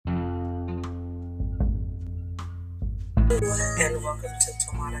And welcome to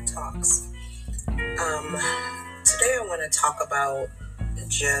Tawana Talks. Um, Today I want to talk about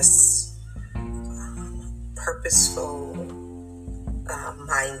just purposeful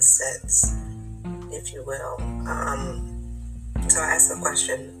mindsets, if you will. So I asked the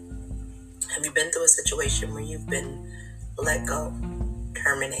question: have you been through a situation where you've been let go,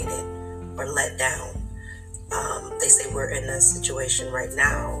 terminated, or let down? They say we're in a situation right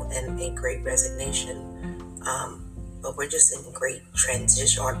now and a great resignation. But we're just in great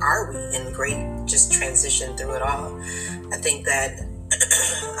transition, or are we in great just transition through it all? I think that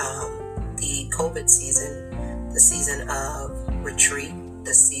the COVID season, the season of retreat,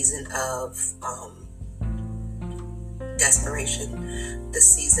 the season of desperation, the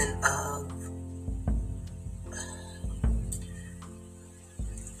season of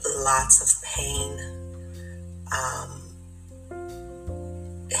lots of pain,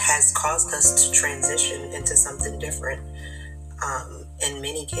 has caused us to transition into something different in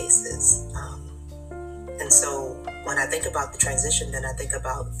many cases. And so when I think about the transition, then I think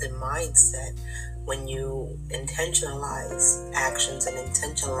about the mindset. When you intentionalize actions and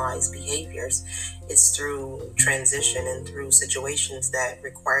intentionalize behaviors, it's through transition and through situations that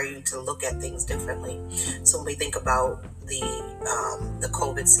require you to look at things differently. So when we think about the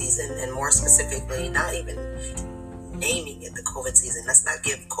COVID season, and more specifically, not even naming it the COVID season. Let's not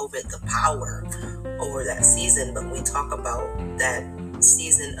give COVID the power over that season, but we talk about that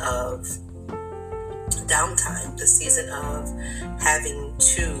season of downtime, the season of having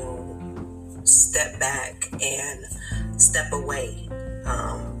to step back and step away.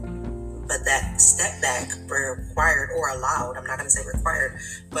 But that step back required, or allowed, I'm not going to say required,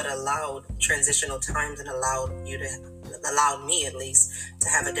 but allowed transitional times, and allowed me at least to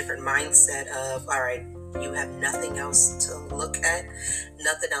have a different mindset of, all right, you have nothing else to look at,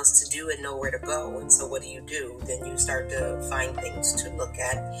 nothing else to do, and nowhere to go. And so what do? Then you start to find things to look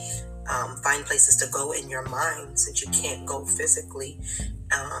at, find places to go in your mind, since you can't go physically,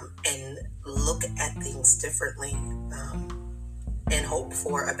 and look at things differently, and hope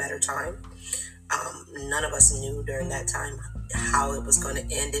for a better time. None of us knew during that time how it was going to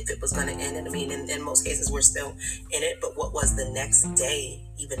end, if it was going to end. And I mean, in most cases, we're still in it, but what was the next day,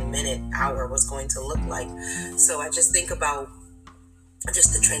 even minute, hour, was going to look like? So I just think about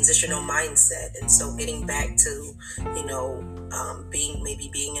just the transitional mindset. And so getting back to,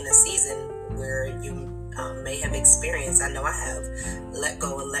 being in a season where you may have experienced, I know I have, let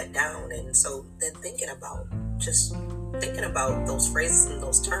go and let down. And so then thinking about those phrases and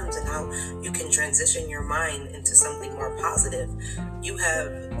those terms, and how you can transition your mind into something more positive. You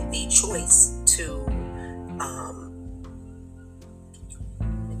have the choice to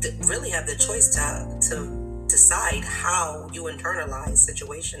really have the choice to decide how you internalize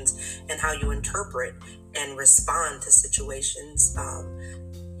situations and how you interpret and respond to situations.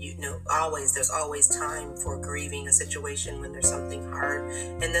 There's always time for grieving a situation when there's something hard,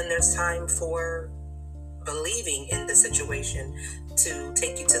 and then there's time for believing in the situation to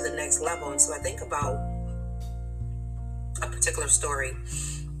take you to the next level. And so I think about a particular story.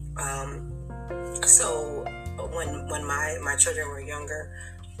 So when my children were younger,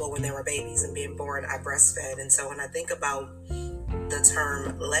 when they were babies and being born, I breastfed. And so when I think about the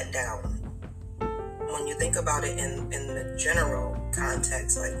term let down, when you think about it in the general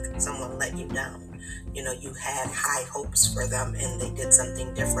context, like someone let you down, you had high hopes for them and they did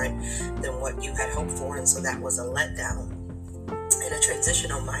something different than what you had hoped for. And so that was a letdown. In a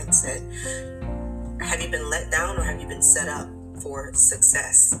transitional mindset, have you been let down, or have you been set up for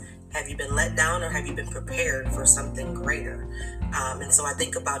success? Have you been let down, or have you been prepared for something greater? And so I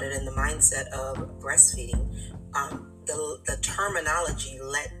think about it in the mindset of breastfeeding. The terminology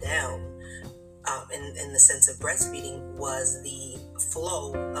let down, in the sense of breastfeeding, was the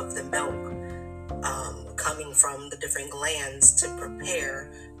flow of the milk coming from the different glands to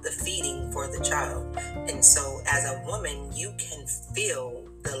prepare the feeding for the child. And so as a woman, you can feel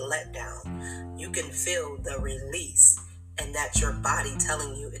the letdown, you can feel the release, and that's your body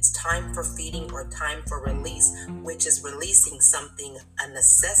telling you it's time for feeding or time for release, which is releasing something, a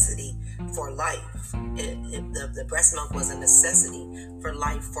necessity for life. The breast milk was a necessity for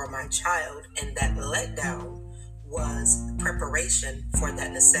life for my child, and that letdown was preparation for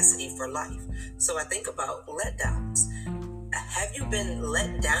that necessity for life. So I think about letdowns. Have you been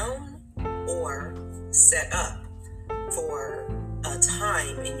let down or set up for a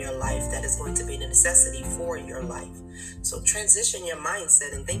time in your life that is going to be a necessity for your life? So transition your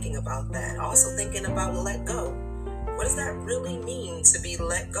mindset and thinking about that. Also thinking about let go. What does that really mean to be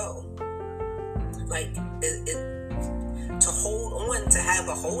let go? Like, To hold on, to have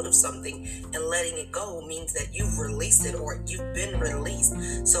a hold of something and letting it go means that you've released it or you've been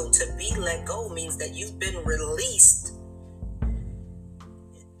released. So to be let go means that you've been released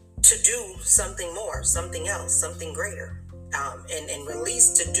to do something more, something else, something greater. And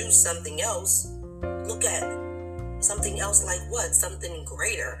released to do something else. Look at something else like what? Something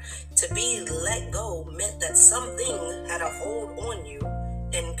greater. To be let go meant that something had a hold on you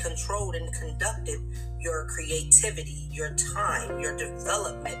and controlled and conducted your creativity, your time, your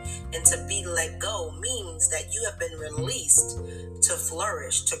development. And to be let go means that you have been released to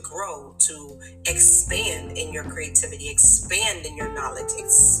flourish, to grow, to expand in your creativity, expand in your knowledge,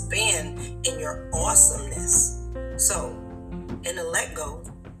 expand in your awesomeness. So, and a let go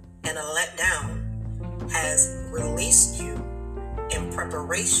and a let down has released you in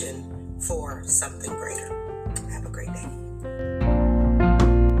preparation for something greater. Have a great day.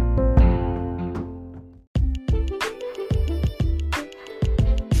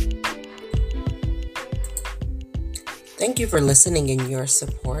 Thank you for listening and your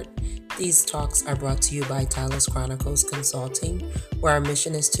support. These talks are brought to you by Talos Chronicles Consulting, where our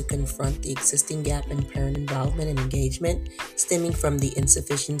mission is to confront the existing gap in parent involvement and engagement stemming from the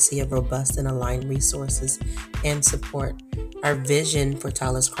insufficiency of robust and aligned resources and support. Our vision for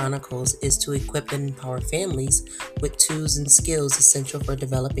Talos Chronicles is to equip and empower families with tools and skills essential for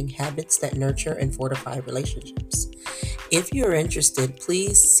developing habits that nurture and fortify relationships. If you're interested,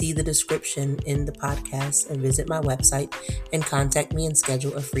 please see the description in the podcast and visit my website and contact me and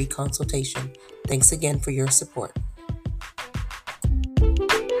schedule a free consultation. Thanks again for your support.